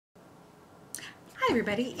Hi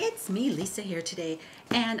everybody, it's me, Lisa, here today,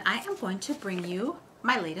 and I am going to bring you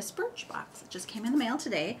my latest Birchbox. It just came in the mail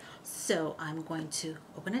today, so I'm going to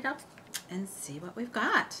open it up and see what we've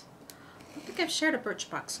got. I don't think I've shared a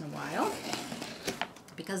Birchbox in a while,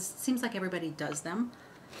 because it seems like everybody does them.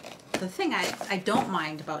 The thing I don't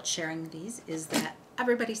mind about sharing these is that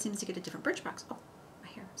everybody seems to get a different Birchbox. Oh, my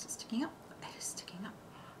hair is sticking up. It is sticking up.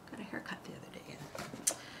 Got a haircut the other day.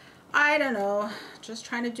 I don't know, just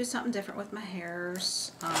trying to do something different with my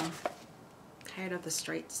hairs. Tired of the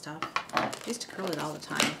straight stuff. I used to curl it all the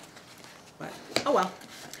time, but oh well.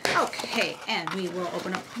 Okay, and we will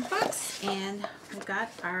open up the box, and we've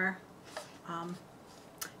got our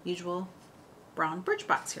usual brown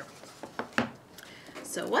Birchbox here.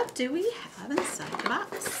 So what do we have inside the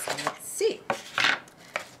box? Let's see.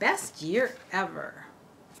 Best year ever.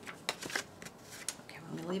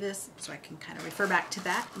 I'm going to leave this so I can kind of refer back to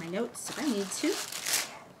that, my notes, if I need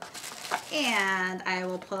to. And I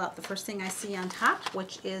will pull out the first thing I see on top,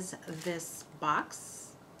 which is this box.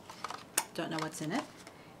 Don't know what's in it.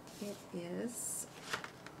 It is,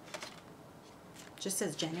 just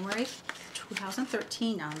says January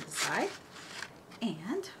 2013 on the side. And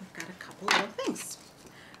we've got a couple little things.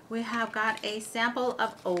 We have got a sample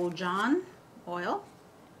of Ojon oil.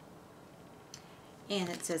 And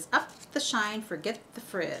it says, up the shine, forget the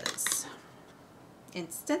frizz.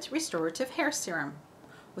 Instant restorative hair serum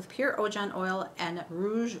with pure Ojon oil and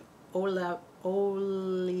rouge olivera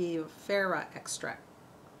extract.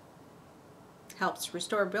 Helps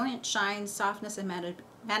restore brilliant shine, softness, and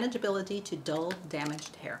manageability to dull,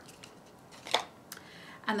 damaged hair.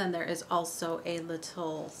 And then there is also a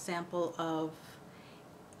little sample of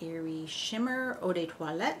Airy Shimmer Eau de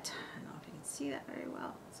Toilette. I don't know if you can see that very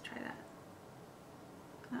well. Let's try that.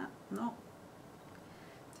 No.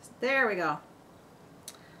 There we go.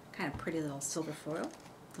 Kind of pretty little silver foil.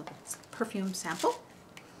 Little perfume sample.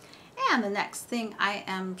 And the next thing I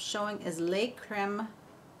am showing is Le Creme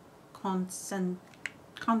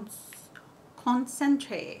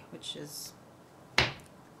Concentrate, which is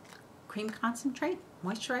cream concentrate,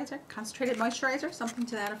 moisturizer, concentrated moisturizer, something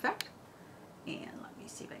to that effect. And let me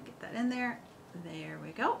see if I can get that in there. There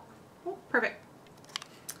we go. Oh, perfect.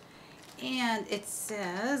 And it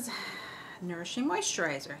says nourishing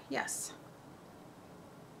moisturizer. Yes.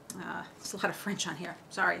 There's a lot of French on here.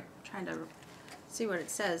 Sorry. I'm trying to see what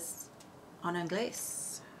it says en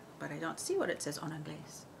anglais, but I don't see what it says en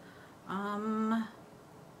anglais. I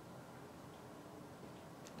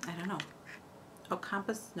don't know. Oh,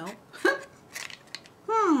 compass? No.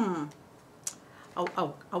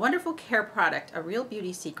 Oh, a wonderful care product, a real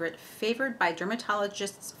beauty secret, favored by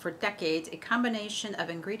dermatologists for decades, a combination of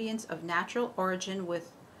ingredients of natural origin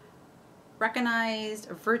with recognized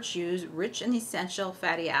virtues, rich in essential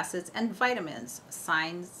fatty acids and vitamins.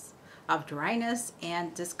 Signs of dryness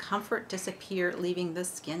and discomfort disappear, leaving the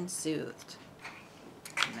skin soothed.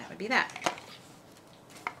 And that would be that.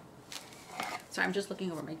 So I'm just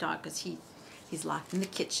looking over my dog because he's locked in the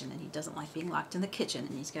kitchen, and he doesn't like being locked in the kitchen,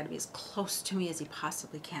 and he's got to be as close to me as he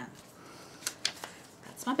possibly can.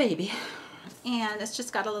 That's my baby. And it's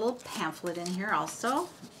just got a little pamphlet in here also.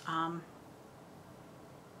 Not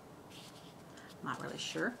really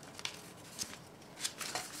sure.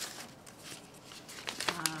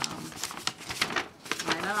 I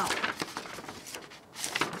don't know.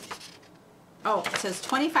 Oh, it says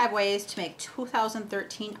 25 ways to make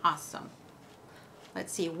 2013 awesome.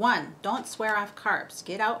 Let's see. 1, don't swear off carbs.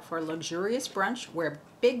 Get out for a luxurious brunch. Wear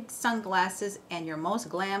big sunglasses and your most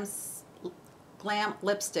glam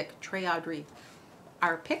lipstick. Très Audrey.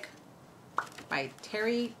 Our pick by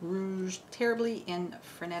Terry Rouge, terribly in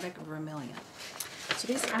frenetic vermilion. So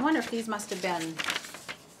these, I wonder if these must have been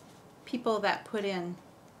people that put in,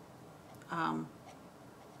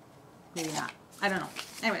 maybe not. I don't know.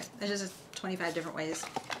 Anyways, there's just 25 different ways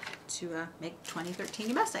to make 2013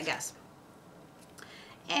 your best, I guess.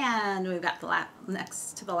 And we've got the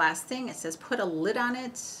next to the last thing. It says put a lid on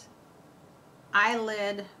it.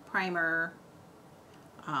 Eyelid primer.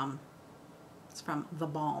 It's from The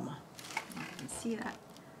Balm. You can see that.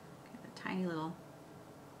 Got a tiny little.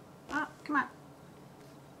 Oh, come on.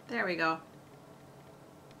 There we go.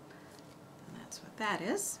 And that's what that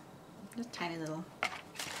is. Just tiny little.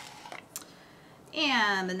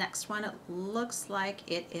 And the next one, it looks like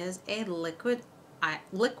it is a liquid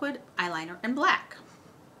eyeliner in black.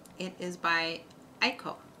 It is by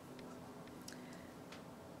Ico.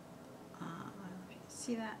 I don't know if you can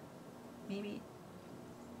see that. Maybe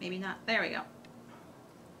not. There we go.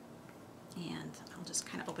 And I'll just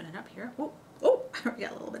kind of open it up here. Oh, I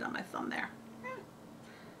got a little bit on my thumb there.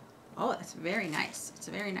 Oh, that's very nice. It's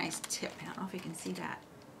a very nice tip. I don't know if you can see that.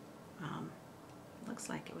 looks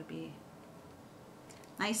like it would be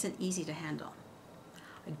nice and easy to handle.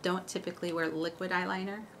 I don't typically wear liquid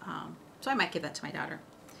eyeliner, so I might give that to my daughter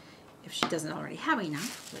if she doesn't already have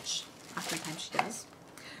enough, which oftentimes she does.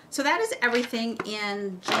 So that is everything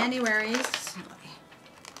in January's.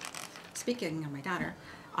 Speaking of my daughter,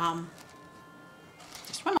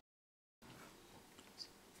 just one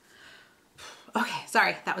more. Okay,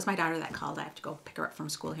 sorry, that was my daughter that called. I have to go pick her up from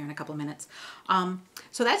school here in a couple of minutes.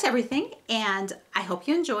 So that's everything, and I hope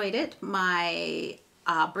you enjoyed it. My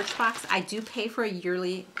Birchbox, I do pay for a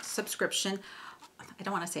yearly subscription. I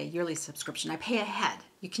don't want to say a yearly subscription. I pay ahead.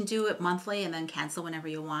 You can do it monthly and then cancel whenever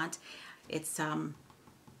you want. It's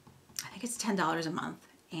I think it's $10 a month,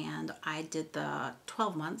 and I did the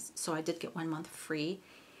 12 months, so I did get 1 month free.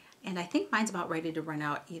 And I think mine's about ready to run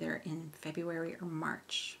out either in February or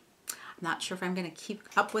March. I'm not sure if I'm going to keep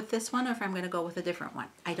up with this one or if I'm going to go with a different one.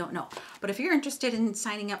 I don't know. But if you're interested in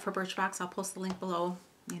signing up for Birchbox, I'll post the link below.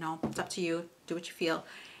 You know, it's up to you. Do what you feel.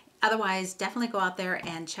 Otherwise, definitely go out there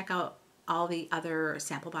and check out all the other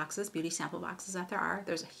sample boxes, beauty sample boxes that there are.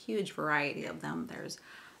 There's a huge variety of them. There's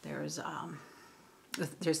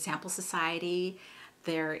Sample Society.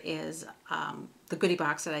 There is the goodie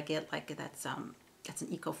box that I get, like that's an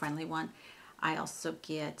eco-friendly one. I also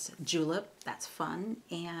get Julep, that's fun,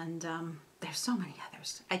 and there's so many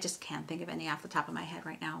others. I just can't think of any off the top of my head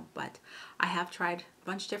right now, but I have tried a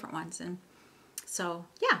bunch of different ones, and so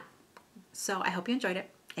yeah. So I hope you enjoyed it,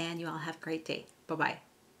 and you all have a great day. Bye-bye.